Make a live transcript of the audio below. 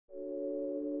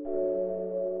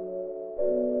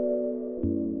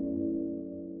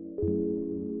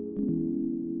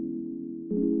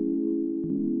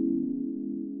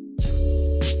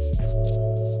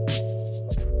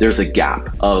there's a gap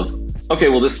of, okay,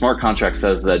 well, this smart contract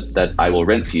says that I will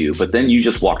rent to you, but then you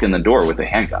just walk in the door with a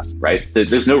handgun, right?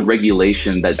 There's no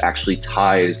regulation that actually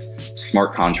ties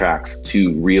smart contracts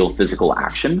to real physical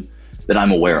action that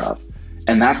I'm aware of.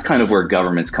 And that's kind of where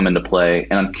governments come into play.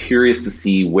 And I'm curious to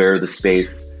see where the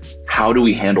space, how do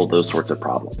we handle those sorts of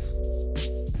problems?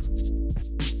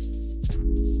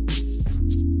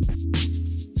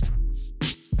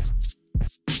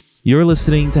 You're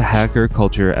listening to Hacker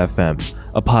Culture FM,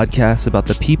 a podcast about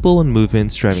the people and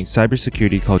movements driving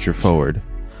cybersecurity culture forward.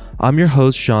 I'm your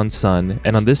host, Sean Sun,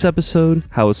 and on this episode,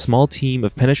 how a small team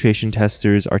of penetration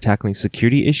testers are tackling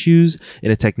security issues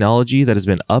in a technology that has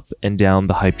been up and down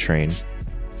the hype train.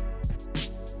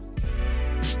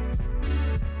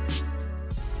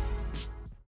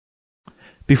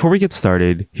 Before we get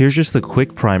started, here's just a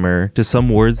quick primer to some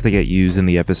words that get used in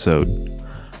the episode.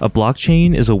 A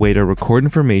blockchain is a way to record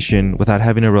information without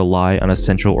having to rely on a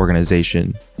central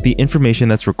organization. The information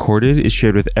that's recorded is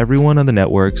shared with everyone on the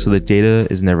network so the data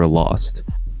is never lost.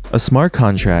 A smart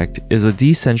contract is a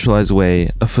decentralized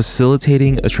way of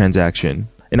facilitating a transaction.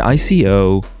 An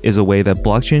ICO is a way that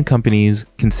blockchain companies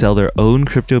can sell their own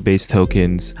crypto-based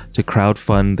tokens to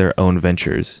crowdfund their own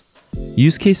ventures.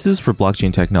 Use cases for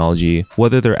blockchain technology,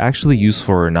 whether they're actually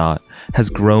useful or not,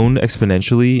 has grown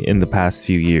exponentially in the past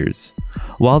few years.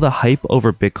 While the hype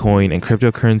over Bitcoin and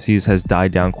cryptocurrencies has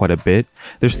died down quite a bit,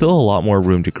 there's still a lot more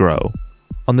room to grow.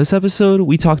 On this episode,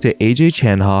 we talked to AJ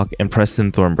Chanhawk and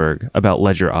Preston Thornburg about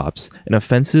LedgerOps, an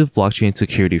offensive blockchain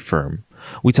security firm.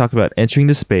 We talk about entering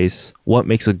the space, what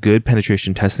makes a good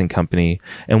penetration testing company,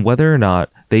 and whether or not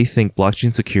they think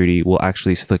blockchain security will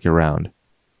actually stick around.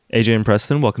 AJ and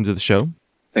Preston, welcome to the show.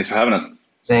 Thanks for having us.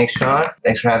 Thanks, Sean.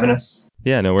 Thanks for having us.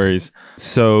 Yeah, no worries.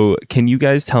 So can you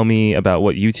guys tell me about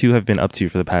what you two have been up to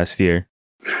for the past year?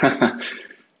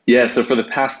 Yeah, so for the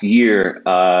past year,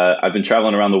 I've been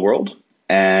traveling around the world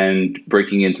and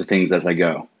breaking into things as I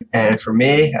go. And for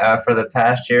me, for the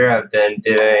past year, I've been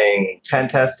doing pen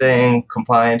testing,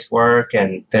 compliance work,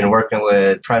 and been working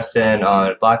with Preston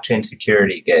on blockchain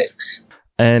security gigs.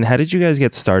 And how did you guys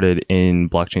get started in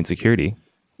blockchain security?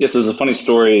 Yes, there's a funny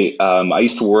story. I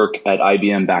used to work at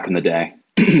IBM back in the day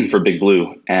for Big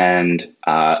Blue, and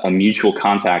a mutual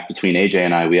contact between AJ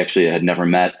and I, we actually had never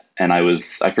met. And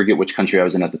I forget which country I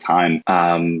was in at the time.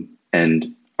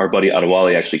 And our buddy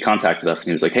Adewale actually contacted us and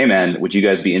he was like, hey man, would you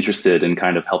guys be interested in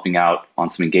kind of helping out on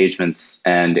some engagements?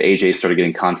 And AJ started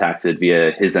getting contacted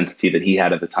via his entity that he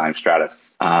had at the time,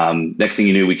 Stratus. Next thing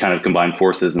you knew, we kind of combined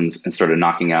forces and started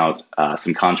knocking out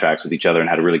some contracts with each other and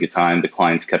had a really good time. The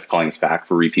clients kept calling us back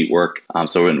for repeat work.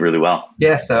 So it went really well.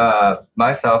 Yeah, so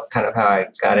myself, kind of how I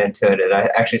got into it is I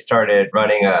actually started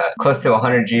running a close to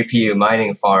 100 GPU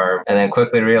mining farm and then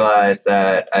quickly realized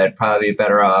that I'd probably be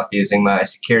better off using my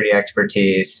security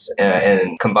expertise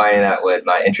and combining that with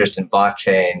my interest in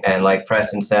blockchain. And like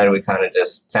Preston said, we kind of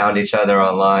just found each other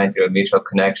online through a mutual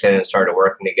connection and started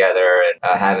working together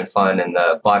and having fun in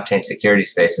the blockchain security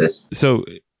spaces. So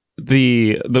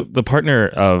the partner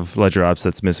of LedgerOps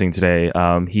that's missing today,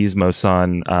 he's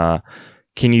Mosan.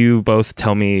 Can you both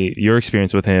tell me your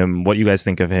experience with him, what you guys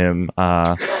think of him,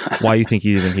 why you think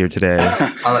he isn't here today?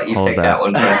 I'll let you take that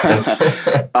one,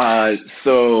 Preston.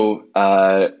 So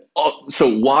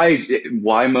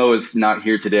why Mo is not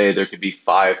here today, there could be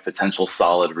 5 potential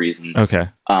solid reasons. Okay.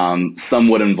 Some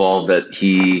would involve that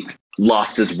he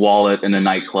lost his wallet in a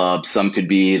nightclub. Some could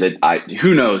be that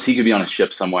who knows, he could be on a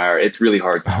ship somewhere. It's really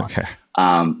hard to Okay.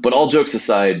 But all jokes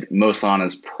aside, Mosan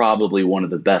is probably one of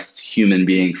the best human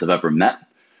beings I've ever met.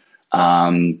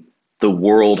 The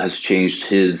world has changed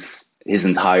his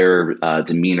entire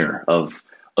demeanor of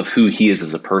who he is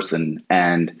as a person.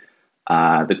 And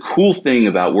the cool thing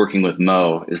about working with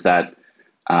Mo is that,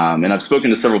 and I've spoken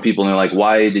to several people and they're like,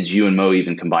 why did you and Mo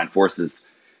even combine forces?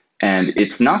 And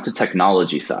it's not the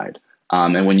technology side.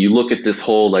 And when you look at this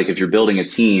whole, like if you're building a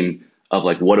team of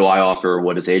like, what do I offer?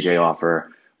 What does AJ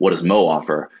offer? What does Mo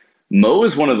offer? Mo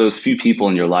is one of those few people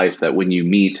in your life that when you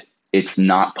meet, it's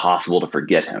not possible to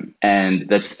forget him.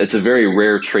 And it's a very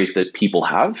rare trait that people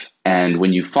have. And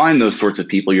when you find those sorts of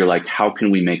people, you're like, how can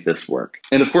we make this work?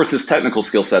 And of course, his technical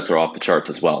skill sets are off the charts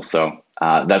as well. So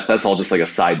that's all just like a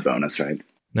side bonus, right?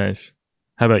 Nice.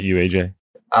 How about you, AJ?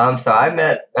 So I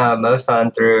met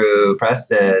Mosan through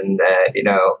Preston.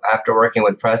 After working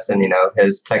with Preston,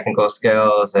 his technical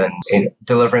skills and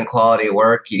delivering quality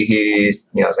work, he's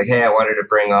was like, hey, I wanted to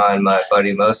bring on my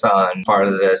buddy Mosan, part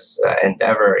of this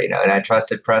endeavor, and I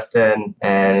trusted Preston,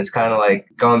 and it's kind of like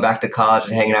going back to college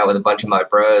and hanging out with a bunch of my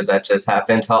bros that just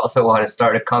happen to also want to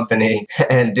start a company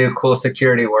and do cool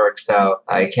security work. So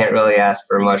I can't really ask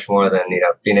for much more than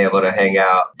being able to hang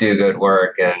out, do good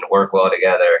work, and work well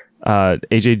together.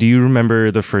 AJ, do you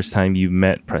remember the first time you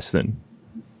met Preston?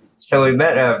 So we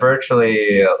met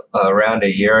virtually around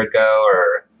a year ago,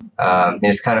 or we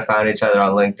just kind of found each other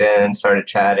on LinkedIn, started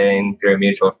chatting through a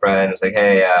mutual friend. It was like,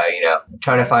 hey,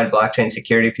 trying to find blockchain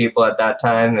security people at that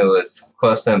time, it was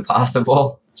close to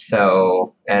impossible.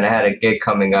 So, and I had a gig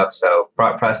coming up, so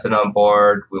brought Preston on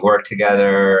board. We worked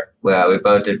together. We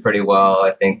both did pretty well.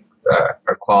 I think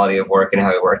our quality of work and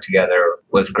how we worked together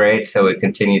was great, so we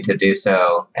continued to do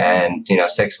so. And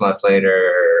 6 months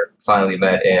later, finally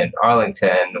met in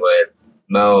Arlington with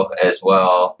Mo as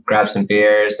well. Grabbed some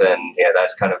beers, and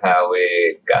that's kind of how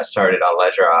we got started on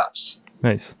LedgerOps.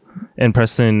 Nice. And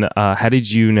Preston, how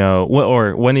did you know,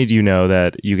 or when did you know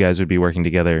that you guys would be working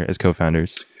together as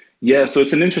co-founders? Yeah, so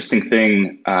it's an interesting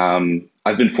thing.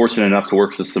 I've been fortunate enough to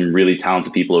work with some really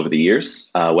talented people over the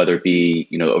years, whether it be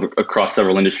across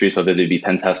several industries, whether they be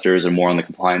pen testers or more on the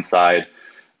compliance side.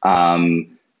 And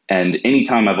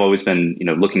anytime I've always been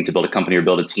looking to build a company or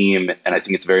build a team, and I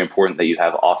think it's very important that you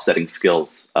have offsetting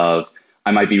skills of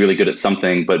I might be really good at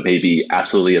something, but maybe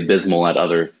absolutely abysmal at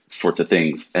other sorts of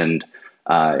things. And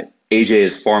AJ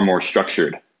is far more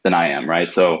structured than I am,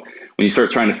 right? So when you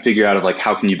start trying to figure out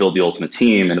how can you build the ultimate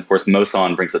team, and of course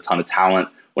Mosan brings a ton of talent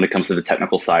when it comes to the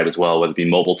technical side as well, whether it be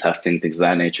mobile testing, things of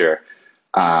that nature.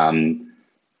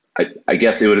 I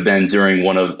guess it would have been during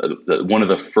one of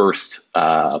the first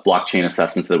blockchain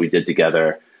assessments that we did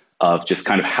together of just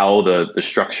kind of how the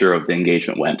structure of the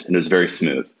engagement went, and it was very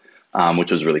smooth,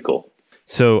 which was really cool.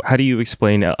 So how do you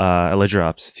explain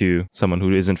LedgerOps to someone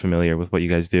who isn't familiar with what you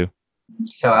guys do?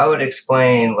 So I would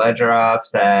explain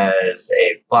LedgerOps as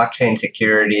a blockchain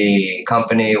security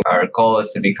company. Our goal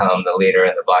is to become the leader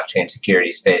in the blockchain security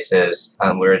spaces.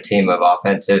 We're a team of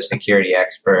offensive security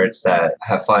experts that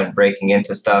have fun breaking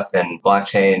into stuff, and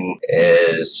blockchain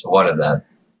is one of them.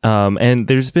 And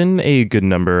there's been a good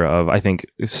number of, I think,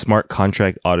 smart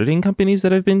contract auditing companies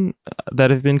that have been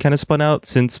kind of spun out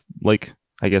since,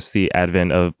 I guess, the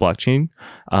advent of blockchain.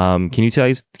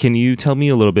 Can you tell me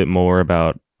a little bit more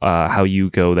about how you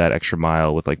go that extra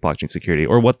mile with blockchain security,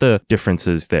 or what the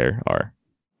differences there are?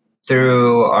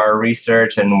 Through our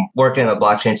research and working in the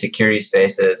blockchain security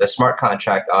spaces, the smart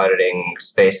contract auditing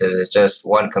spaces is just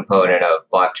one component of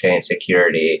blockchain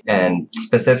security. And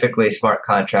specifically, smart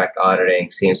contract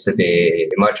auditing seems to be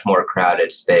a much more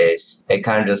crowded space. It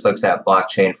kind of just looks at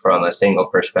blockchain from a single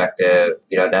perspective.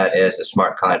 That is the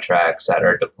smart contracts that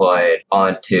are deployed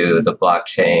onto the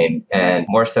blockchain. And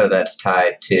more so, that's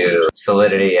tied to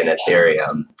Solidity and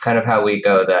Ethereum. Kind of how we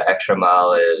go the extra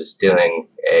mile is doing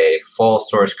a full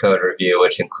source code review,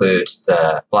 which includes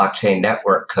the blockchain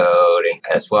network code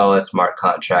as well as smart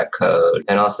contract code,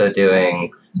 and also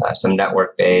doing some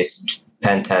network-based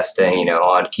pen testing,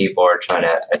 on keyboard, trying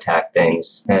to attack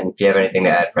things. And if you have anything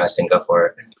to add, Preston, go for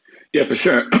it. Yeah, for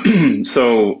sure.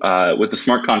 So with the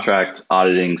smart contract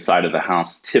auditing side of the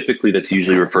house, typically that's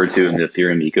usually referred to in the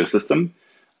Ethereum ecosystem.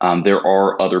 There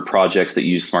are other projects that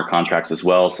use smart contracts as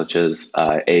well, such as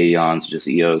Aeon, such as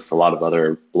EOS, a lot of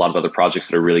other projects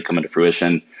that are really coming to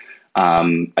fruition.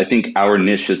 I think our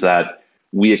niche is that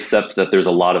we accept that there's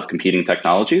a lot of competing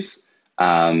technologies.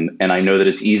 And I know that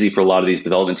it's easy for a lot of these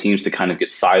development teams to kind of get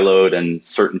siloed, and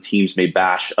certain teams may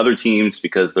bash other teams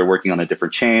because they're working on a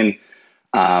different chain.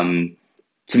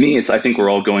 To me, I think we're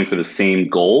all going for the same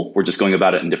goal. We're just going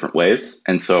about it in different ways.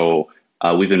 And so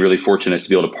we've been really fortunate to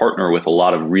be able to partner with a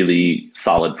lot of really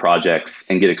solid projects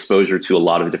and get exposure to a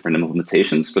lot of different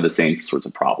implementations for the same sorts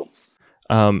of problems.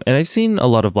 And I've seen a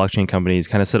lot of blockchain companies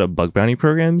kind of set up bug bounty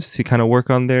programs to kind of work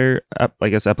on their,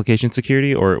 application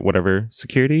security or whatever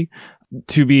security.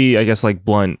 To be,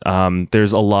 blunt,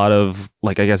 there's a lot of,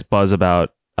 buzz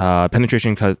about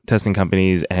penetration testing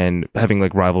companies and having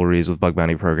rivalries with bug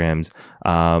bounty programs.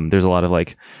 There's a lot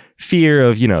of fear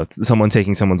of, someone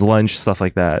taking someone's lunch, stuff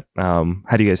like that.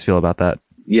 How do you guys feel about that?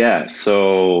 Yeah,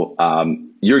 so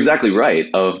you're exactly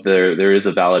right. There is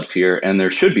a valid fear, and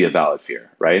there should be a valid fear,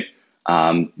 right?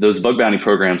 Those bug bounty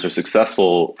programs are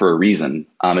successful for a reason.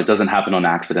 It doesn't happen on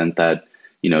accident that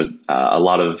a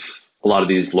lot of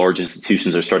these large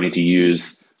institutions are starting to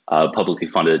use publicly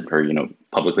funded or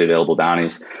publicly available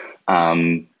bounties.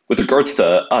 with regards to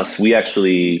us,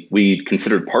 we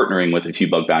considered partnering with a few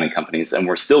bug bounty companies, and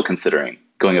we're still considering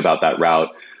going about that route,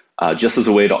 just as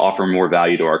a way to offer more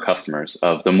value to our customers.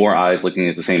 Of the more eyes looking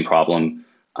at the same problem,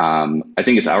 I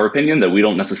think it's our opinion that we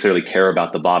don't necessarily care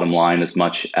about the bottom line as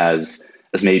much as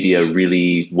maybe a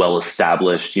really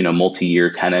well-established,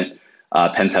 multi-year tenant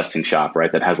pen testing shop,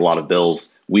 right? That has a lot of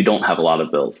bills. We don't have a lot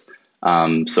of bills.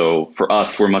 So for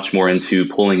us, we're much more into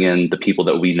pulling in the people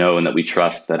that we know and that we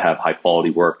trust that have high quality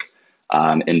work,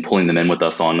 and pulling them in with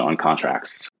us on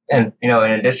contracts. And, in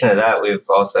addition to that, we've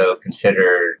also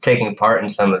considered taking part in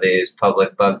some of these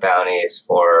public bug bounties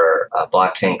for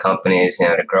blockchain companies,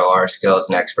 to grow our skills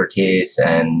and expertise.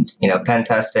 And, pen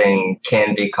testing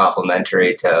can be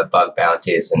complementary to bug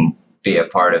bounties and be a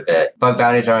part of it. Bug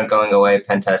bounties aren't going away.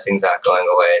 Pen testing's not going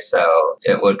away. So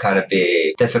it would kind of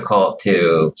be difficult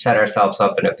to set ourselves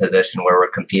up in a position where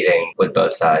we're competing with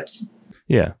both sides.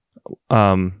 Yeah.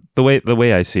 The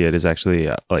way I see it is actually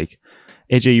like,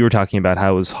 AJ, you were talking about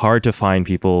how it was hard to find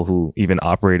people who even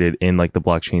operated in like the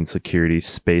blockchain security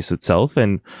space itself.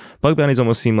 And bug bounties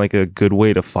almost seem like a good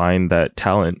way to find that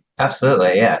talent.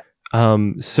 Absolutely. Yeah.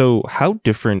 So how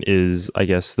different is, I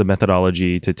guess, the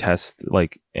methodology to test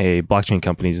like a blockchain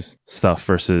company's stuff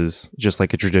versus just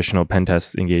like a traditional pen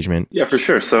test engagement? Yeah, for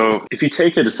sure. So if you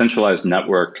take a decentralized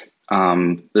network,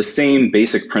 the same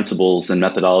basic principles and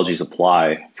methodologies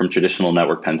apply from traditional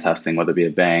network pen testing, whether it be a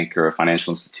bank or a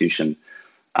financial institution.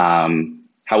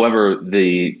 However,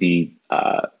 the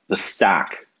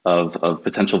stack of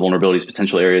potential vulnerabilities,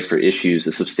 potential areas for issues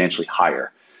is substantially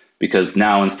higher, because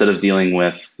now instead of dealing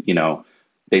with,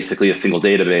 basically a single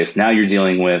database, now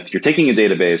you're taking a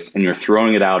database and you're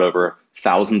throwing it out over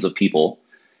thousands of people.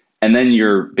 And then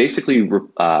you're basically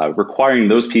requiring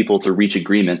those people to reach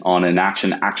agreement on an action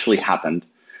that actually happened.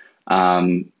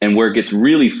 And where it gets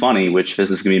really funny, which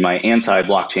this is going to be my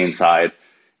anti-blockchain side,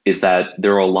 is that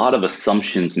there are a lot of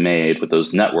assumptions made with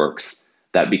those networks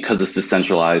that because it's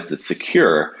decentralized, it's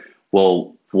secure.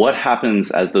 Well, what happens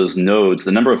as those nodes,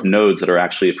 the number of nodes that are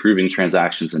actually approving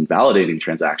transactions and validating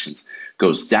transactions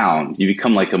goes down? You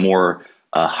become like a more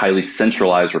highly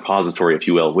centralized repository, if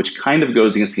you will, which kind of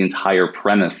goes against the entire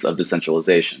premise of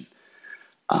decentralization.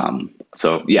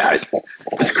 So yeah,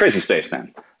 it's a crazy space,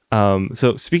 man.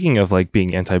 So speaking of like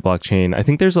being anti-blockchain, I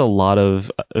think there's a lot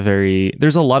of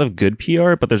good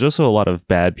PR, but there's also a lot of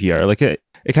bad PR. Like it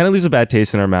kind of leaves a bad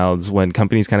taste in our mouths when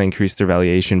companies kind of increase their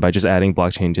valuation by just adding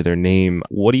blockchain to their name.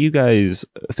 What do you guys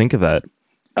think of that?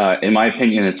 In my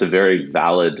opinion, it's a very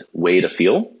valid way to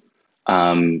feel.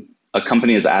 A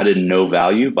company has added no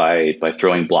value by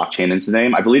throwing blockchain into the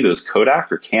name. I believe it was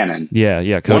Kodak or Canon. Yeah,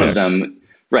 Kodak. One of them.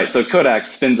 Right. So Kodak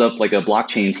spins up like a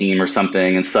blockchain team or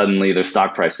something, and suddenly their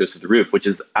stock price goes through the roof, which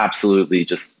is absolutely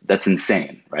that's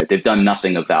insane, right? They've done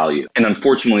nothing of value. And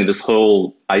unfortunately, this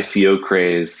whole ICO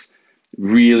craze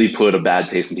really put a bad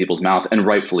taste in people's mouth, and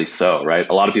rightfully so, right?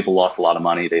 A lot of people lost a lot of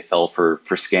money. They fell for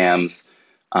scams.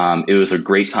 It was a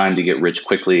great time to get rich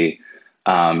quickly.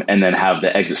 And then have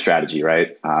the exit strategy,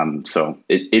 right? So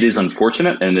it is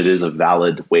unfortunate, and it is a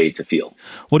valid way to feel.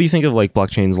 What do you think of like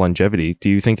blockchain's longevity? Do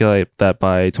you think that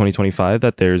by 2025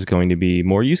 that there's going to be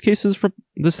more use cases for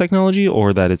this technology,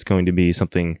 or that it's going to be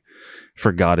something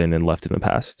forgotten and left in the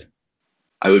past?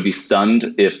 I would be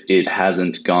stunned if it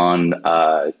hasn't gone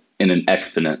in an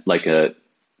exponential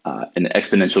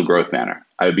growth manner.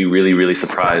 I would be really, really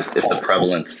surprised if the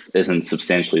prevalence isn't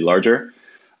substantially larger.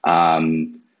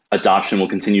 Adoption will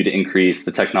continue to increase.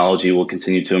 The technology will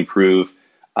continue to improve,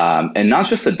 and not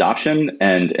just adoption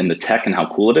and the tech and how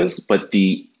cool it is, but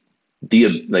the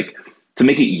to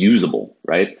make it usable.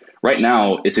 Right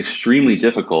now, it's extremely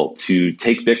difficult to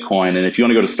take Bitcoin, and if you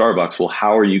want to go to Starbucks, well,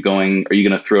 how are you going? Are you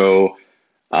going to throw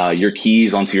your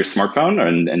keys onto your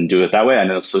smartphone and do it that way? I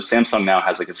know. So Samsung now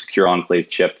has like a secure enclave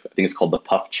chip. I think it's called the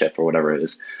Puff chip or whatever it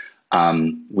is.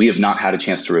 We have not had a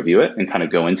chance to review it and kind of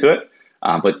go into it.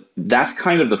 But that's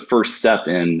kind of the first step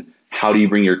in how do you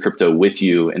bring your crypto with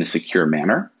you in a secure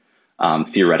manner,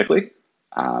 theoretically.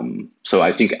 So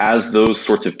I think as those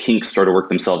sorts of kinks start to work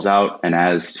themselves out,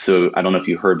 and so I don't know if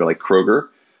you heard, but like Kroger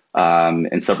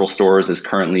in several stores is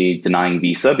currently denying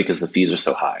Visa because the fees are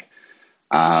so high.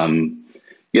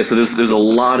 So there's a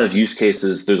lot of use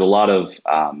cases. There's a lot of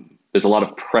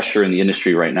pressure in the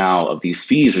industry right now of these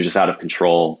fees are just out of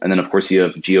control. And then of course you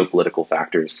have geopolitical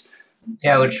factors.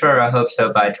 Yeah, which sure, I hope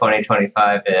so by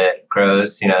 2025 it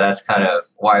grows. That's kind of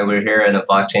why we're here in the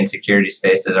blockchain security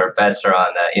spaces. Our bets are on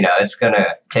that. It's going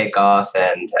to take off.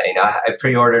 And, I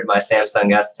pre-ordered my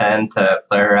Samsung S10 to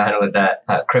play around with that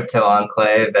crypto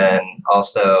enclave. And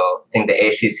also, I think the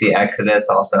HTC Exodus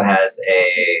also has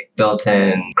a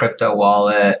built-in crypto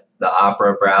wallet. The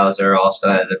Opera browser also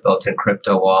has a built-in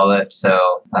crypto wallet.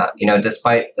 So,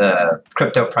 despite the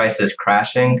crypto prices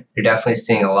crashing, you're definitely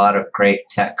seeing a lot of great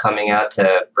tech coming out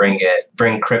to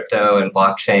bring crypto and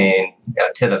blockchain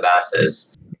to the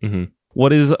masses. Mm-hmm.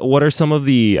 What are some of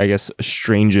the, I guess,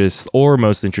 strangest or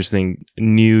most interesting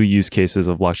new use cases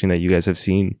of blockchain that you guys have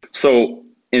seen? So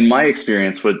in my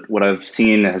experience, what I've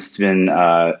seen has been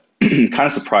kind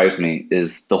of surprised me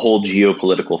is the whole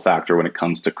geopolitical factor when it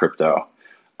comes to crypto,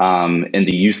 and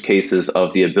the use cases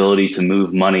of the ability to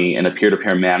move money in a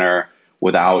peer-to-peer manner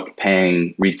without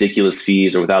paying ridiculous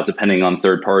fees or without depending on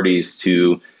third parties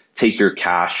to take your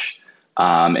cash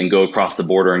and go across the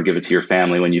border and give it to your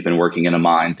family when you've been working in a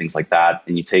mine, things like that.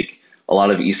 And you take a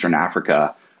lot of Eastern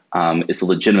Africa, it's a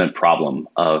legitimate problem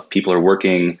of people are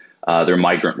working, they're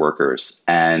migrant workers,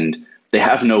 and they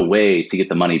have no way to get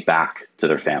the money back to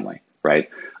their family, right?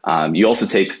 You also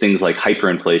take things like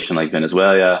hyperinflation like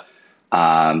Venezuela.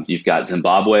 You've got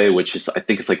Zimbabwe, which is, I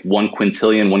think it's like 1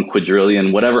 quintillion, 1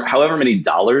 quadrillion, however many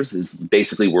dollars is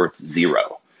basically worth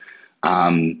zero.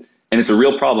 And it's a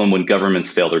real problem when governments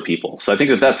fail their people. So I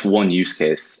think that's one use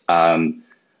case.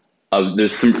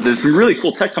 There's some really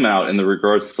cool tech coming out in the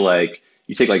regards to, like,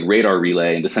 you take like Radar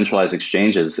Relay and decentralized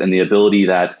exchanges and the ability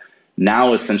that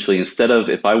now essentially, instead of,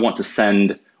 if I want to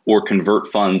send or convert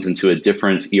funds into a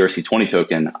different ERC20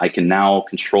 token, I can now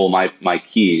control my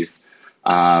keys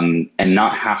and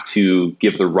not have to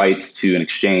give the rights to an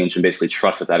exchange and basically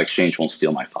trust that exchange won't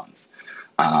steal my funds.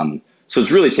 So it's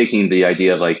really taking the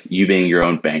idea of like you being your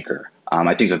own banker.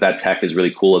 I think that tech is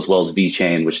really cool, as well as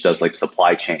VeChain, which does like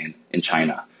supply chain in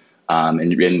China,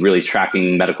 and really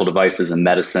tracking medical devices and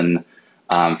medicine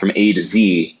from A to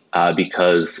Z, and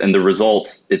the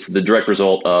result, it's the direct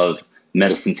result of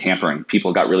medicine tampering.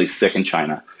 People got really sick in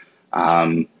China.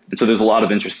 And so there's a lot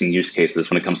of interesting use cases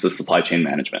when it comes to supply chain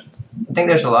management. I think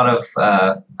there's a lot of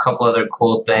couple other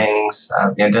cool things.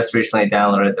 Just recently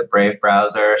downloaded the Brave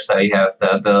browser, so you have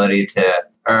the ability to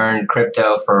earn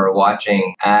crypto for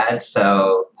watching ads.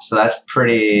 So that's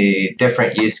pretty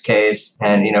different use case.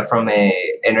 And from a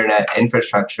internet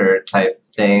infrastructure type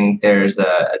thing, there's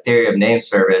a Ethereum name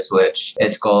service, which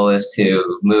its goal is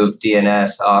to move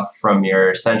DNS off from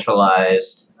your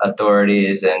centralized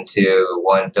authorities into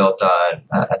one built on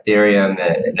Ethereum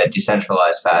in a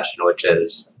decentralized fashion, which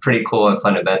is pretty cool and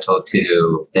fundamental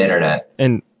to the internet.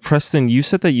 And Preston, you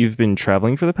said that you've been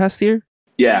traveling for the past year?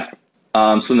 Yeah.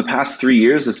 So in the past 3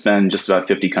 years, it's been just about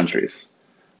 50 countries.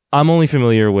 I'm only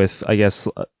familiar with, I guess,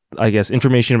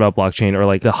 information about blockchain or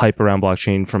like the hype around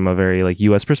blockchain from a very like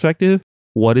US perspective.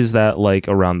 What is that like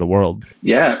around the world?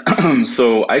 Yeah.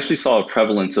 So I actually saw a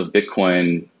prevalence of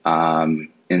Bitcoin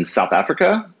in South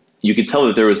Africa. You could tell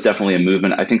that there was definitely a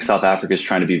movement. I think South Africa is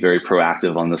trying to be very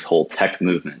proactive on this whole tech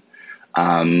movement.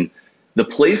 The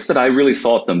place that I really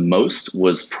saw it the most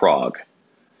was Prague.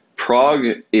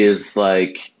 Prague is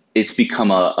like, it's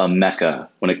become a mecca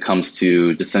when it comes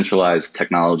to decentralized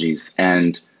technologies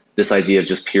and this idea of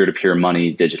just peer-to-peer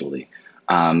money digitally.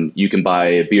 You can buy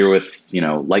a beer with,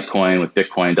 Litecoin, with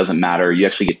Bitcoin, doesn't matter. You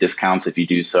actually get discounts if you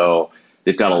do so.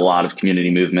 They've got a lot of community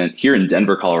movement. Here in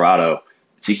Denver, Colorado,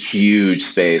 it's a huge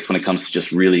space when it comes to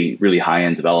just really, really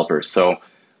high-end developers. So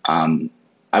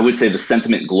I would say the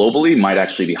sentiment globally might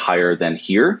actually be higher than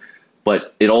here,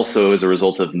 but it also is a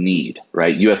result of need,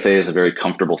 right? USA is a very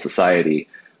comfortable society.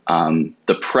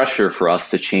 The pressure for us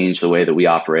to change the way that we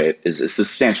operate is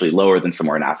substantially lower than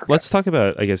somewhere in Africa. Let's talk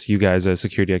about, I guess, you guys as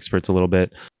security experts a little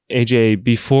bit. AJ,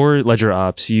 before Ledger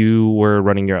Ops, you were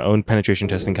running your own penetration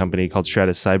testing company called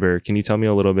Stratus Cyber. Can you tell me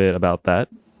a little bit about that?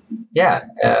 Yeah.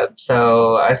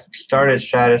 So I started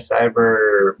Stratus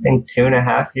Cyber, I think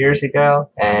 2.5 years ago,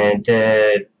 and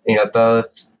did,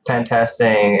 both pen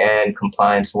testing and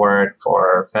compliance work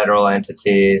for federal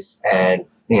entities, and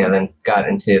then got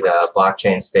into the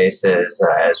blockchain spaces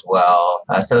as well.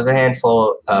 So it was a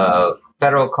handful of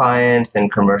federal clients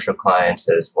and commercial clients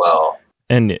as well.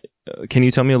 And can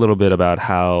you tell me a little bit about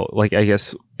how, like, I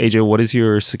guess, AJ, what is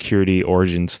your security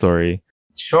origin story?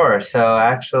 Sure. So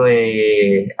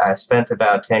actually, I spent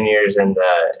about 10 years in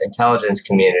the intelligence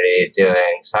community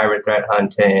doing cyber threat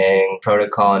hunting,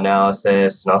 protocol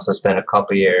analysis, and also spent a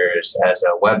couple years as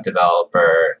a web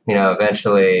developer.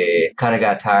 Eventually kind of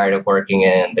got tired of working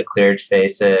in the cleared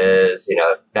spaces,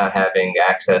 not having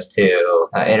access to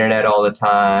internet all the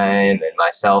time and my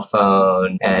cell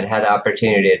phone, and had the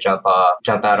opportunity to jump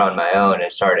out on my own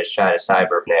and started Stratus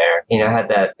Cyber from there. Had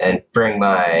that and bring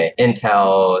my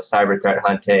Intel cyber threat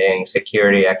hunting,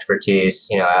 security expertise,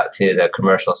 out to the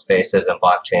commercial spaces and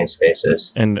blockchain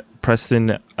spaces. And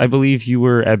Preston, I believe you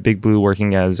were at Big Blue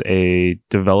working as a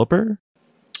developer?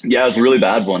 Yeah, it was a really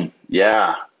bad one.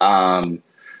 Yeah.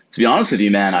 To be honest with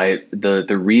you, man,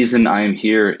 the reason I am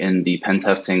here in the pen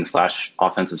testing slash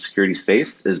offensive security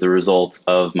space is the result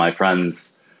of my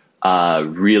friends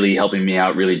really helping me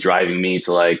out, really driving me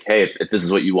to like, hey, if this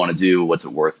is what you want to do, what's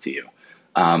it worth to you?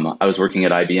 I was working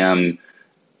at IBM,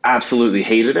 absolutely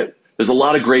hated it. There's a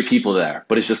lot of great people there,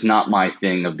 but it's just not my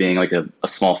thing of being like a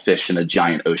small fish in a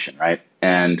giant ocean, right?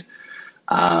 And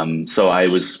so I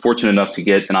was fortunate enough to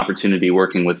get an opportunity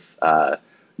working with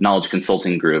Knowledge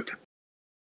Consulting Group.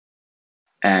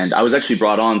 And I was actually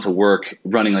brought on to work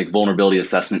running like vulnerability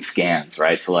assessment scans,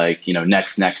 right? So like,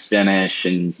 next, finish,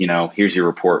 and, here's your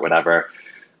report, whatever.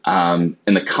 And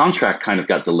the contract kind of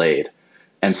got delayed.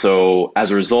 And so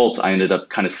as a result, I ended up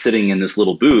kind of sitting in this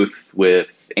little booth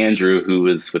with Andrew, who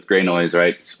was with Grey Noise,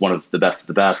 right? He's one of the best,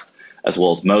 as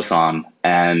well as Mosan,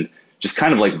 and just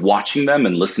kind of like watching them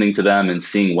and listening to them and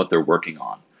seeing what they're working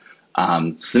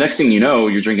on. So the next thing you know,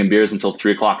 you're drinking beers until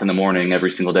 3 o'clock in the morning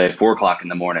every single day, 4 o'clock in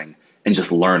the morning, and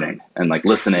just learning and like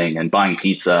listening and buying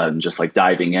pizza and just like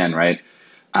diving in, right?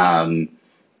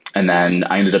 And then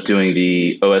I ended up doing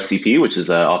the OSCP, which is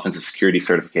an offensive security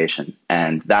certification.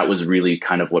 And that was really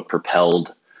kind of what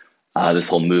propelled this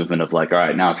whole movement of like, all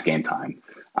right, now it's game time.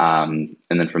 And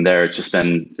then from there, it's just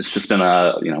been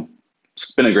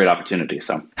it's been a great opportunity.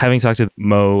 So having talked to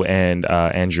Mo and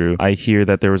Andrew, I hear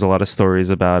that there was a lot of stories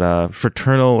about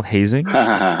fraternal hazing.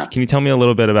 Can you tell me a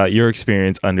little bit about your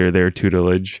experience under their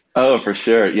tutelage? Oh, for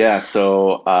sure. Yeah.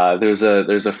 So there's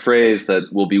a phrase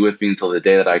that will be with me until the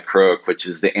day that I croak, which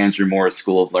is the Andrew Morris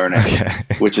School of Learning,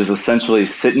 which is essentially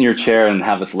sit in your chair and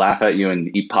have us laugh at you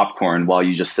and eat popcorn while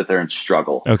you just sit there and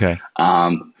struggle. Okay.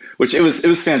 Which it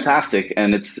was fantastic,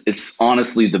 and it's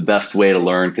honestly the best way to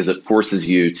learn because it forces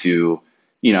you to,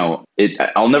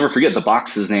 I'll never forget the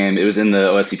box's name. It was in the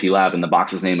OSCP lab, and the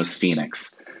box's name was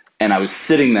Phoenix. And I was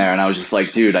sitting there, and I was just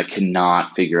like, dude, I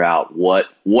cannot figure out what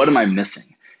am I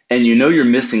missing? And you're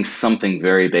missing something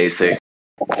very basic.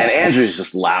 And Andrew's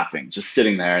just laughing, just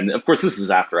sitting there. And of course, this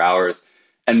is after hours.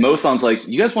 And Mosan's like,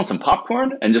 you guys want some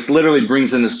popcorn? And just literally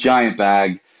brings in this giant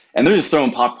bag, and they're just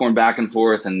throwing popcorn back and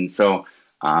forth. And so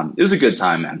it was a good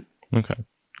time, man. Okay,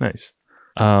 nice.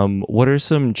 What are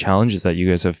some challenges that you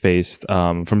guys have faced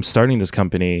from starting this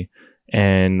company,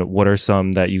 and what are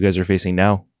some that you guys are facing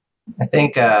now? I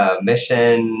think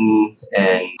mission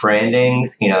and branding,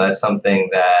 that's something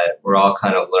that we're all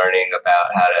kind of learning about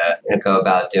how to go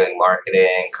about doing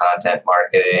marketing, content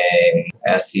marketing,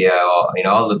 SEO,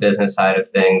 all the business side of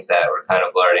things that we're kind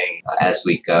of learning as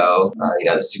we go.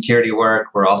 The security work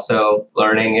we're also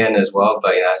learning in as well,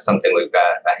 but that's something we've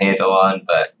got a handle on.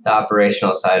 But the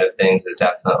operational side of things is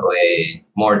definitely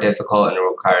more difficult and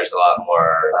requires a lot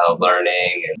more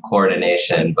learning and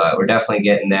coordination, but we're definitely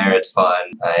getting there. It's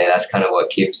fun. That's kind of what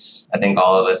keeps, I think,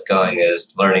 all of us going,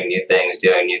 is learning new things,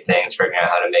 doing new things, figuring out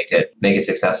how to make it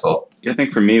successful. I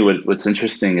think for me, what's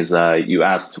interesting is you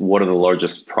asked what are the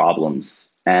largest problems,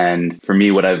 and for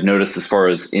me, what I've noticed as far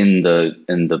as in the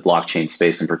blockchain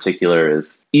space in particular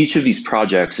is each of these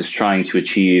projects is trying to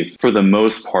achieve, for the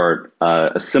most part,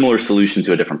 a similar solution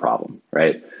to a different problem,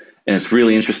 right? And it's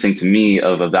really interesting to me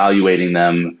of evaluating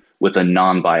them with a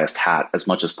non-biased hat as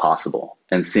much as possible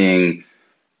and seeing,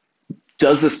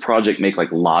 does this project make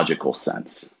like logical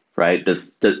sense, right?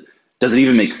 Does it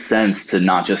even make sense to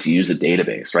not just use a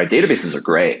database, right? Databases are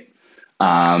great.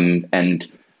 And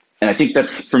I think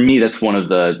for me, that's one of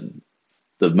the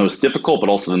most difficult, but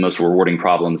also the most rewarding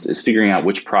problems, is figuring out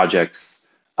which projects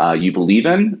you believe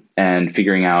in and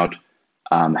figuring out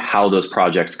how those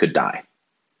projects could die.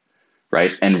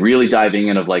 Right. And really diving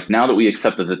in of like, now that we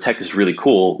accept that the tech is really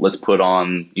cool, let's put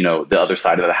on, the other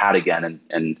side of the hat again,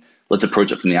 and let's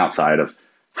approach it from the outside of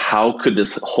how could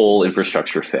this whole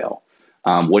infrastructure fail?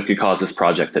 What could cause this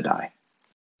project to die?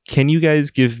 Can you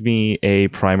guys give me a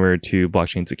primer to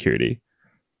blockchain security?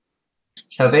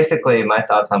 So basically, my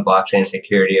thoughts on blockchain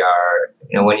security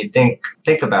are, when you think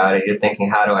about it, you're thinking,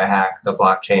 how do I hack the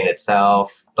blockchain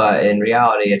itself? But in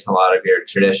reality, it's a lot of your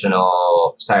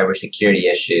traditional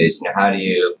cybersecurity issues. How do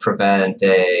you prevent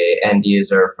a end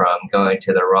user from going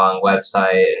to the wrong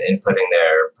website and inputting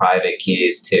their private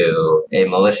keys to a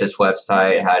malicious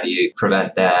website? How do you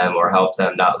prevent them or help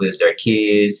them not lose their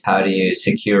keys? How do you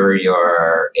secure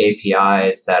your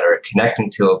APIs that are connecting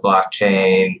to a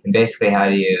blockchain? And basically, how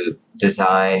do you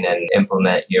design and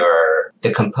implement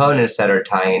the components that are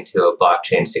tying into a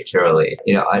blockchain securely?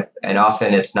 And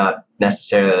often it's not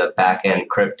necessarily the back-end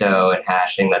crypto and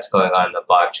hashing that's going on in the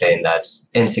blockchain that's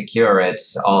insecure.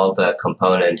 It's all the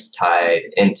components tied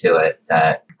into it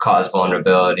that cause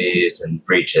vulnerabilities and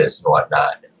breaches and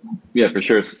whatnot. Yeah, for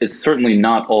sure. It's certainly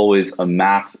not always a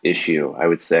math issue, I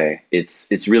would say.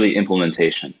 It's really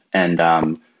implementation. And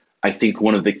I think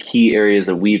one of the key areas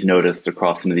that we've noticed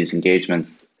across some of these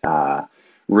engagements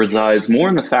resides more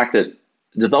in the fact that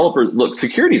developers look,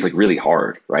 security is like really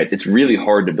hard, right? It's really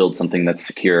hard to build something that's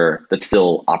secure, that's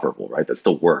still operable, right? That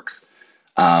still works.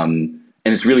 And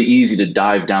it's really easy to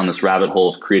dive down this rabbit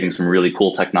hole of creating some really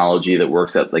cool technology that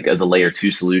works at like as a layer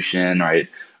 2 solution, right?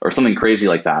 Or something crazy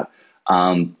like that.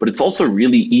 But it's also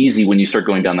really easy when you start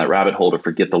going down that rabbit hole to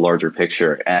forget the larger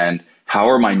picture. And how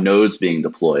are my nodes being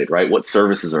deployed, right? What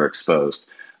services are exposed?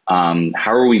 How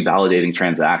are we validating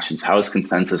transactions? How is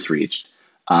consensus reached?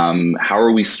 How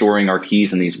are we storing our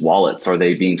keys in these wallets? Are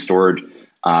they being stored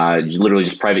literally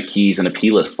just private keys in a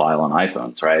plist file on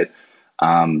iPhones, right?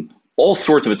 All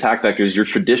sorts of attack vectors, your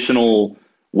traditional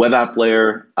web app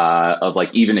layer of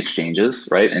like even exchanges,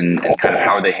 right? And kind of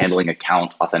how are they handling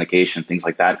account authentication, things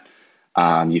like that.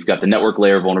 You've got the network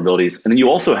layer vulnerabilities, and then you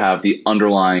also have the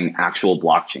underlying actual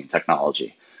blockchain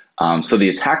technology. So the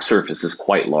attack surface is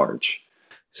quite large.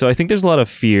 So I think there's a lot of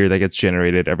fear that gets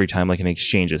generated every time like an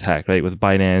exchange is hacked, right? With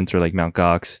Binance or like Mt.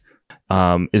 Gox.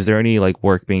 Is there any like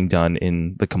work being done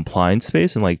in the compliance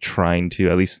space and like trying to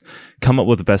at least come up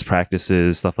with the best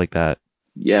practices, stuff like that?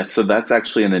 Yeah, so that's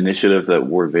actually an initiative that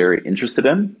we're very interested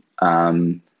in.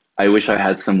 I wish I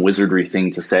had some wizardry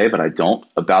thing to say, but I don't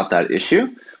about that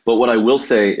issue. But what I will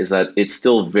say is that it's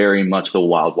still very much the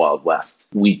wild, wild west.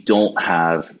 We don't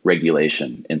have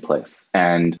regulation in place.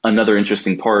 And another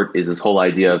interesting part is this whole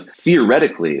idea of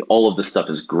theoretically, all of this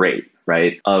stuff is great,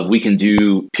 right? We can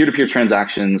do peer-to-peer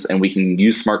transactions and we can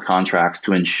use smart contracts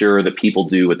to ensure that people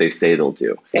do what they say they'll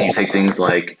do. And you take things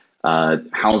like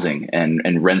housing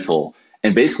and rental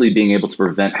and basically being able to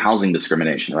prevent housing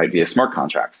discrimination, right, via smart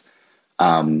contracts.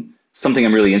 Something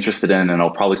I'm really interested in, and I'll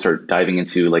probably start diving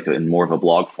into like in more of a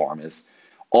blog form, is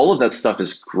all of that stuff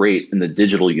is great in the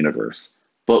digital universe.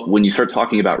 But when you start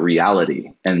talking about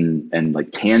reality and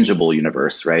like tangible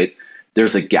universe, right,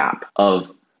 there's a gap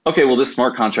of, okay, well, this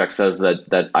smart contract says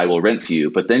that I will rent to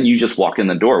you, but then you just walk in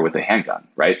the door with a handgun,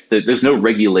 right? There's no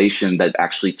regulation that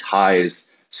actually ties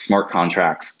smart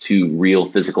contracts to real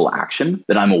physical action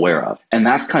that I'm aware of. And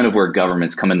that's kind of where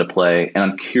governments come into play. And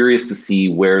I'm curious to see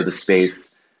where the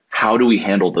space, how do we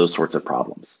handle those sorts of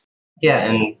problems? Yeah,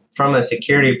 and from a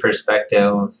security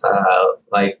perspective,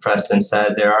 like Preston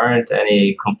said, there aren't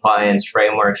any compliance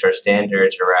frameworks or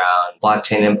standards around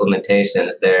blockchain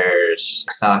implementations. There's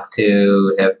SOC 2,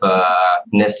 HIPAA,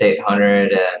 NIST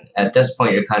 800, and at this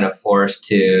point, you're kind of forced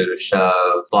to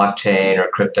shove blockchain or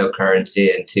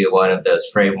cryptocurrency into one of those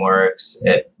frameworks.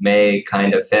 It may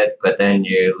kind of fit, but then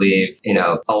you leave,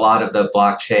 a lot of the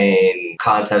blockchain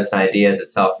concepts and ideas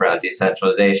itself around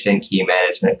decentralization, key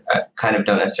management, kind of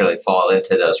don't necessarily fall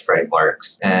into those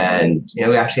frameworks. And,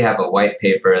 we actually have a white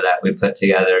paper that we put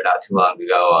together not too long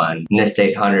ago on NIST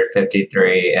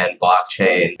 853 and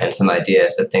blockchain and some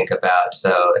ideas to think about.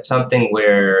 So it's something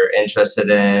we're interested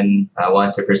in. I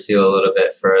want to pursue a little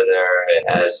bit further. And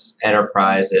as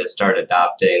enterprises start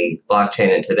adopting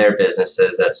blockchain into their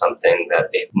businesses, that's something that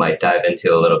we might dive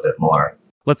into a little bit more.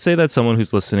 Let's say that someone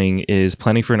who's listening is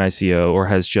planning for an ICO or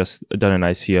has just done an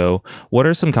ICO. What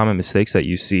are some common mistakes that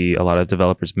you see a lot of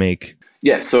developers make?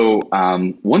 Yeah, so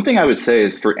one thing I would say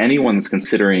is for anyone that's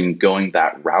considering going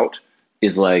that route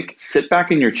is like sit back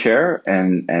in your chair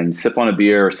and sip on a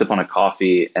beer or sip on a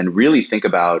coffee and really think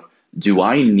about, do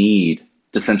I need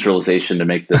decentralization to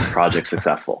make this project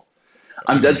successful?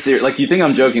 I'm dead serious. Like you think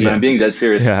I'm joking, but I'm being dead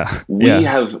serious. Yeah. We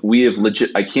have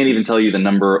legit, I can't even tell you the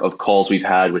number of calls we've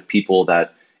had with people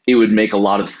that it would make a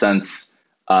lot of sense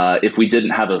if we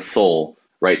didn't have a soul,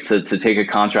 right, to take a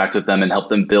contract with them and help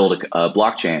them build a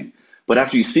blockchain. But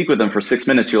after you speak with them for 6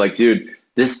 minutes, you're like, dude,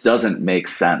 this doesn't make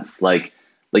sense. Like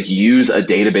use a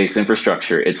database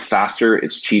infrastructure. It's faster,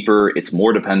 it's cheaper, it's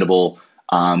more dependable.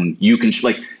 You can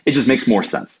it just makes more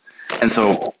sense. And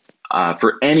so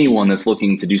for anyone that's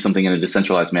looking to do something in a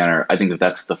decentralized manner, I think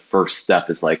that's the first step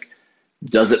is like,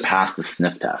 does it pass the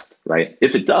sniff test, right?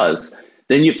 If it does,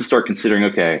 then you have to start considering,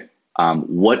 okay,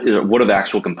 what are the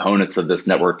actual components of this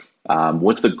network?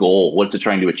 What's the goal? What's it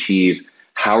trying to achieve?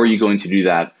 How are you going to do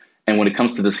that? And when it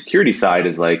comes to the security side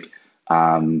is like,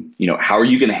 how are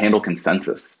you going to handle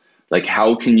consensus? Like,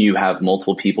 how can you have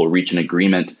multiple people reach an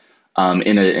agreement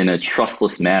in a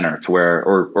trustless manner to where,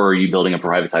 or are you building a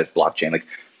privatized blockchain? Like,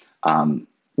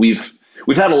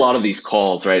 we've had a lot of these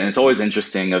calls, right? And it's always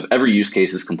interesting. Of every use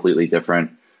case is completely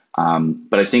different.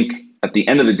 But I think at the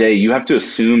end of the day, you have to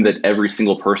assume that every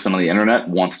single person on the internet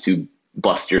wants to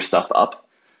bust your stuff up,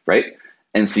 right?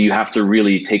 And so you have to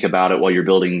really take about it while you're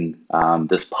building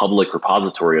this public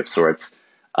repository of sorts.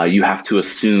 You have to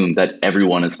assume that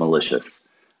everyone is malicious.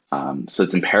 So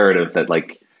it's imperative that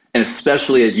like And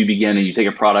especially as you begin and you take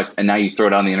a product and now you throw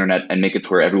it on the internet and make it to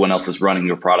where everyone else is running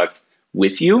your product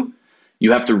with you,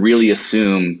 you have to really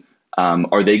assume,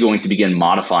 are they going to begin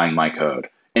modifying my code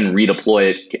and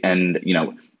redeploy it and,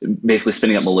 basically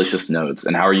spinning up malicious nodes?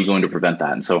 And how are you going to prevent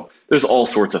that? And so there's all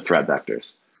sorts of threat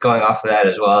vectors. Going off of that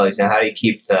as well is, how do you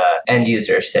keep the end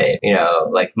user safe?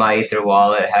 Like My Ether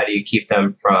Wallet, how do you keep them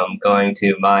from going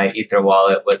to My Ether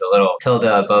Wallet with a little tilde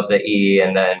above the E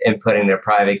and then inputting their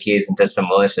private keys into some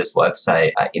malicious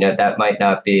website? That might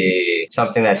not be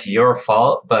something that's your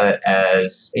fault, but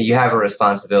as you have a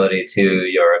responsibility to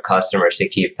your customers to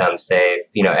keep them safe,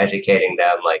 educating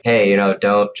them like, hey,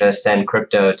 don't just send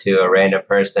crypto to a random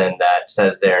person that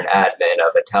says they're an admin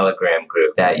of a Telegram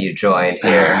group that you joined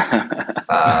here.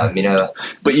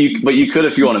 But you could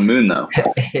if you're on a moon, though.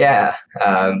 Yeah.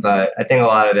 But I think a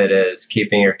lot of it is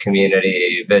keeping your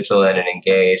community vigilant and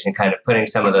engaged and kind of putting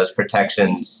some of those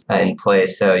protections in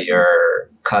place so your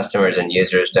customers and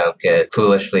users don't get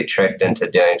foolishly tricked into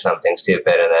doing something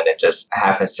stupid and then it just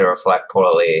happens to reflect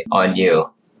poorly on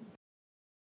you.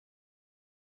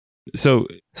 So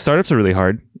startups are really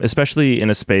hard, especially in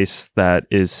a space that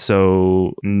is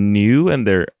so new and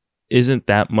there isn't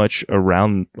that much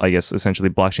around, I guess, essentially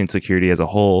blockchain security as a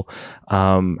whole.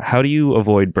 How do you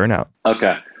avoid burnout?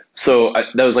 Okay. So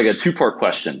that was like a two-part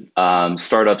question.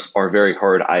 Startups are very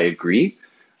hard. I agree.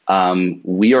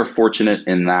 We are fortunate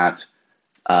in that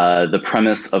the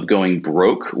premise of going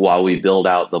broke while we build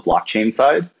out the blockchain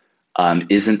side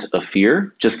isn't a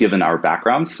fear, just given our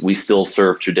backgrounds. We still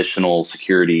serve traditional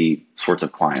security sorts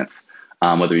of clients,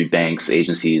 whether it be banks,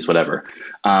 agencies, whatever.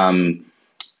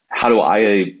 How do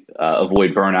I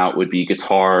avoid burnout would be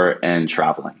guitar and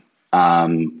traveling.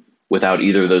 Without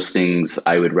either of those things,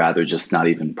 I would rather just not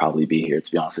even probably be here,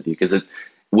 to be honest with you. Because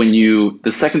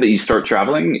the second that you start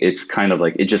traveling, it's kind of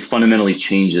like, it just fundamentally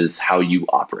changes how you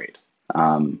operate.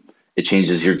 It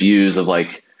changes your views of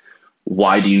like,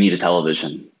 why do you need a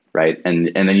television, right?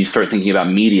 And then you start thinking about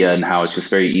media and how it's just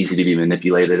very easy to be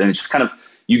manipulated. And it's just kind of,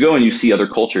 you go and you see other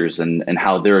cultures and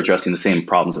how they're addressing the same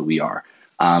problems that we are.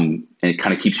 And it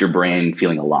kind of keeps your brain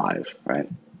feeling alive, right?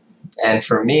 And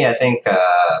for me, I think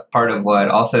part of what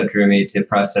also drew me to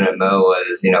Preston and Mo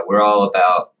was, we're all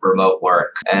about remote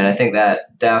work. And I think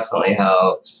that definitely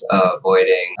helps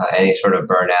avoiding any sort of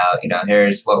burnout.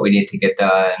 Here's what we need to get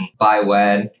done by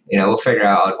when, we'll figure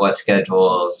out on what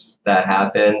schedules that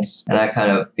happens. And that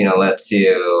kind of, lets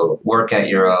you work at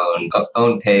your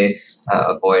own pace,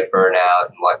 avoid burnout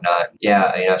and whatnot.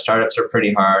 Yeah, startups are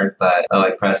pretty hard, but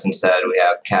like Preston said, we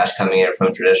have cash coming in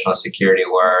from traditional security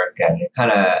work and it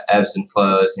kind of ebbs and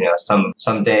flows.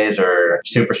 Some days are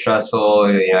super stressful,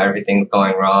 everything's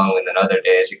going wrong. And then other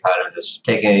days you kind of just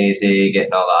taking it easy,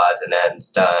 getting all the odds and ends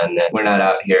done. And we're not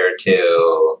out here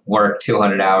to work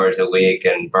 200 hours a week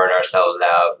and burn ourselves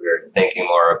out. We're thinking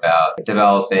more about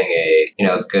developing a,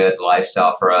 good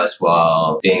lifestyle for us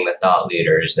while being the thought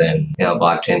leaders in,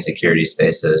 blockchain security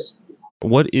spaces.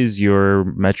 What is your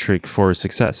metric for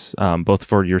success, both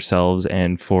for yourselves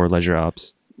and for Ledger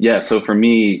Ops? Yeah, so for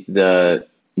me,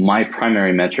 my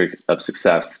primary metric of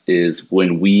success is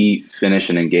when we finish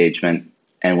an engagement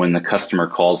and when the customer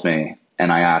calls me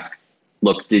and I ask,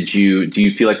 look, do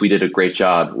you feel like we did a great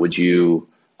job?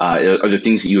 Are there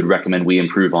things that you would recommend we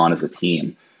improve on as a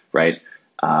team, right?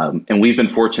 And we've been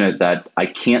fortunate that I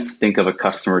can't think of a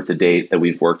customer to date that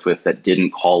we've worked with that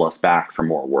didn't call us back for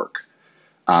more work.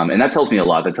 And that tells me a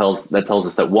lot. That tells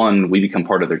us that, one, we become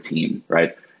part of their team,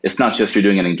 right? It's not just you're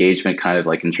doing an engagement kind of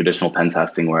like in traditional pen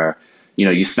testing where,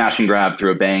 you smash and grab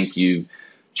through a bank, you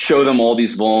show them all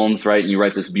these vulns, right? And you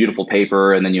write this beautiful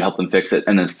paper and then you help them fix it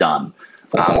and then it's done.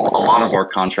 A lot of our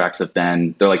contracts have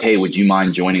been, they're like, hey, would you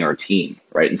mind joining our team,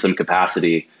 right? In some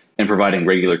capacity and providing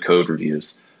regular code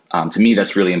reviews. To me,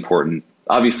 that's really important.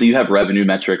 Obviously, you have revenue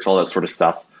metrics, all that sort of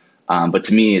stuff. But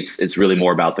to me, it's really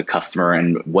more about the customer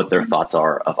and what their thoughts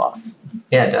are of us.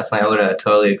 Yeah, definitely. I would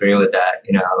totally agree with that.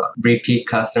 Repeat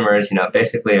customers,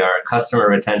 basically our customer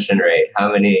retention rate,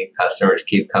 how many customers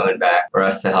keep coming back for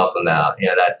us to help them out.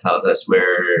 That tells us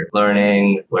we're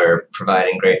learning, we're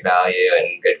providing great value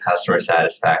and good customer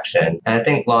satisfaction. And I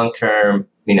think long term,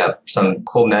 some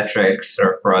cool metrics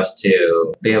are for us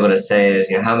to be able to say is,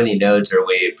 how many nodes are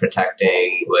we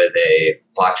protecting with a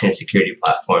blockchain security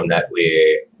platform that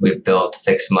we've built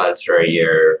 6 months or a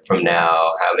year from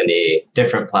now? How many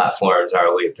different platforms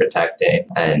are we protecting?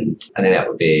 And I think that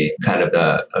would be kind of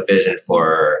a vision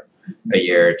for a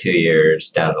year, 2 years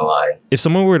down the line. If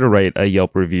someone were to write a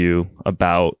Yelp review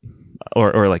about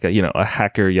or like a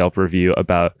hacker Yelp review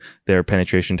about their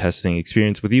penetration testing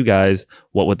experience with you guys,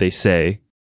 what would they say?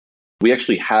 We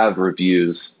actually have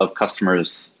reviews of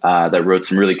customers that wrote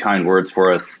some really kind words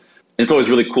for us. And it's always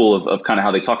really cool of kind of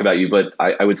how they talk about you. But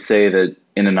I would say that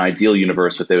in an ideal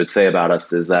universe, what they would say about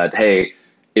us is that, hey,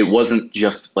 it wasn't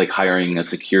just like hiring a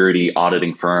security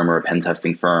auditing firm or a pen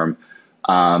testing firm.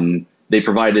 They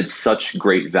provided such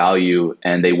great value,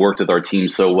 and they worked with our team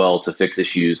so well to fix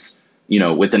issues,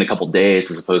 within a couple of days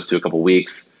as opposed to a couple of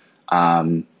weeks.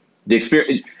 The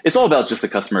experience, it's all about just the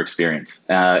customer experience.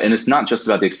 And it's not just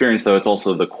about the experience, though. It's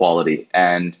also the quality.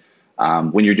 And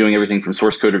when you're doing everything from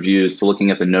source code reviews to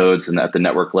looking at the nodes and at the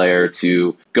network layer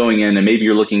to going in and maybe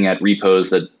you're looking at repos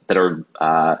that are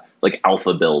like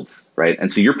alpha builds, right?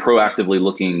 And so you're proactively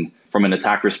looking from an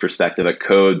attacker's perspective at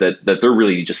code that they're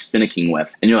really just finicking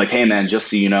with. And you're like, hey, man, just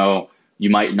so you know, you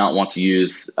might not want to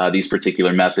use these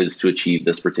particular methods to achieve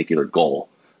this particular goal.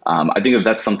 I think if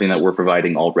that's something that we're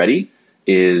providing already,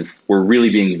 is we're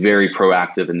really being very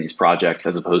proactive in these projects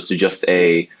as opposed to just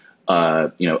hey,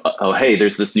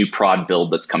 there's this new prod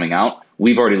build that's coming out.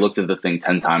 We've already looked at the thing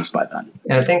 10 times by then.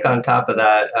 And I think on top of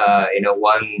that,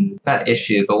 one, not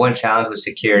issue, but one challenge with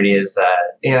security is that,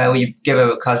 when you give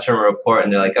a customer a report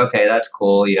and they're like, okay, that's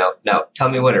cool. Now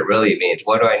tell me what it really means.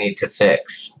 What do I need to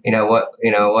fix?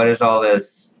 What is all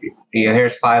this?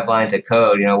 Here's 5 lines of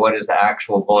code. What is the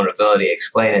actual vulnerability?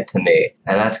 Explain it to me.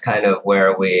 And that's kind of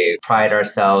where we pride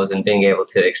ourselves in being able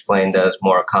to explain those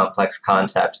more complex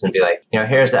concepts and be like,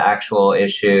 here's the actual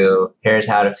issue. Here's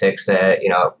how to fix it.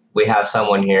 We have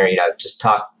someone here, just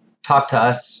talk to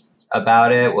us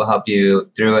about it. We'll help you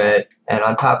through it. And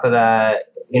on top of that,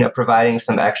 providing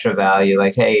some extra value,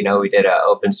 like, hey, we did an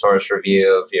open source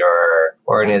review of your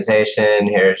organization.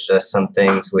 Here's just some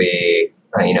things we,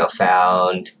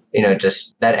 found,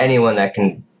 just that anyone that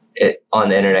on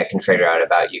the internet can figure out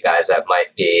about you guys, that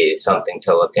might be something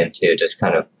to look into, just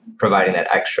kind of providing that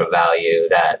extra value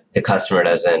that the customer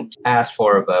doesn't ask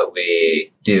for, but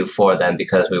we do for them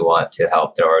because we want to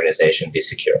help their organization be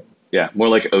secure. Yeah, more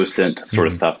like OSINT sort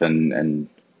of stuff and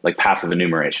like passive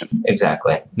enumeration.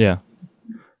 Exactly. Yeah.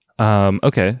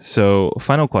 Okay, so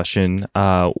final question.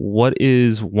 What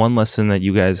is one lesson that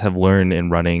you guys have learned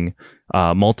in running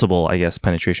multiple,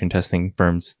 penetration testing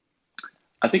firms?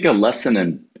 I think a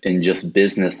lesson in just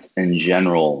business in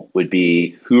general would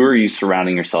be, who are you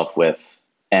surrounding yourself with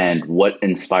and what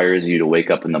inspires you to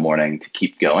wake up in the morning to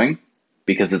keep going?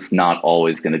 Because it's not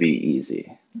always going to be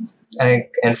easy.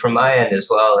 And from my end as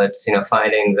well, it's,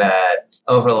 finding that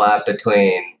overlap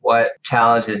between what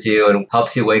challenges you and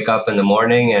helps you wake up in the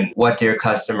morning and what do your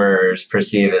customers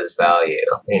perceive as value.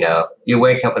 You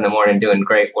wake up in the morning doing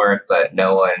great work, but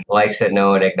no one likes it, no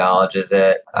one acknowledges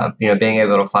it. Being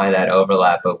able to find that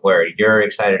overlap of where you're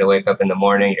excited to wake up in the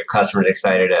morning, your customer's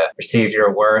excited to receive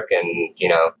your work, and,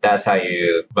 that's how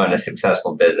you run a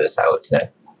successful business, I would say.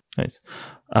 Nice.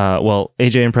 Well,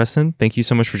 AJ and Preston, thank you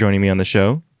so much for joining me on the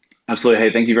show. Absolutely.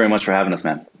 Hey, thank you very much for having us,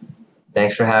 man.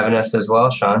 Thanks for having us as well,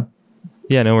 Sean.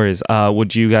 Yeah, no worries.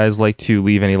 Would you guys like to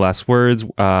leave any last words,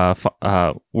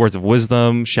 words of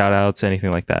wisdom, shout outs,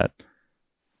 anything like that?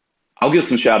 I'll give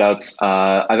some shout outs.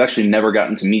 I've actually never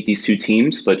gotten to meet these two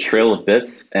teams, but Trail of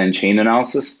Bits and Chain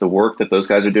Analysis, the work that those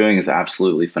guys are doing is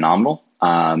absolutely phenomenal.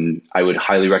 I would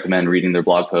highly recommend reading their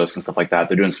blog posts and stuff like that.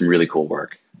 They're doing some really cool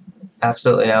work.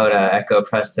 Absolutely. And I would echo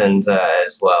Preston's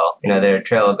as well. Their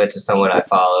Trail of Bits is someone I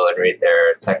follow and read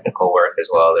their technical work as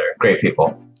well. They're great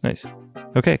people. Nice.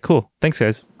 Okay, cool. Thanks,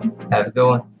 guys. Have a good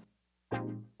one.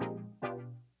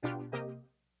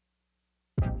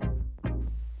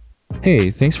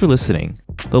 Hey, thanks for listening.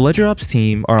 The LedgerOps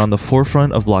team are on the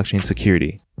forefront of blockchain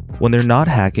security. When they're not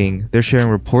hacking, they're sharing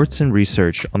reports and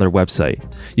research on their website.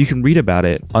 You can read about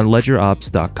it on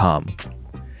ledgerops.com.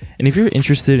 And if you're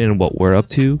interested in what we're up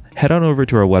to, head on over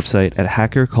to our website at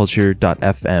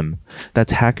hackerculture.fm.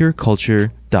 That's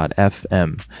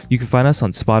hackerculture.fm. You can find us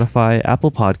on Spotify,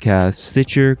 Apple Podcasts,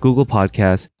 Stitcher, Google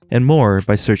Podcasts, and more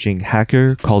by searching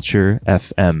Hacker Culture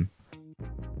FM.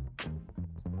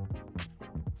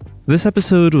 This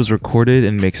episode was recorded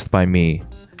and mixed by me.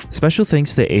 Special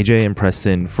thanks to AJ and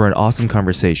Preston for an awesome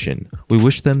conversation. We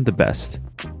wish them the best.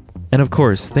 And of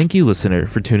course, thank you, listener,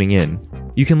 for tuning in.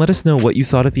 You can let us know what you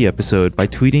thought of the episode by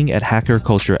tweeting at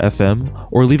HackerCultureFM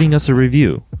or leaving us a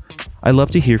review. I'd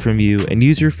love to hear from you and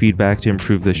use your feedback to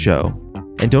improve the show.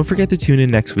 And don't forget to tune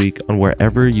in next week on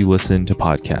wherever you listen to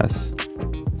podcasts.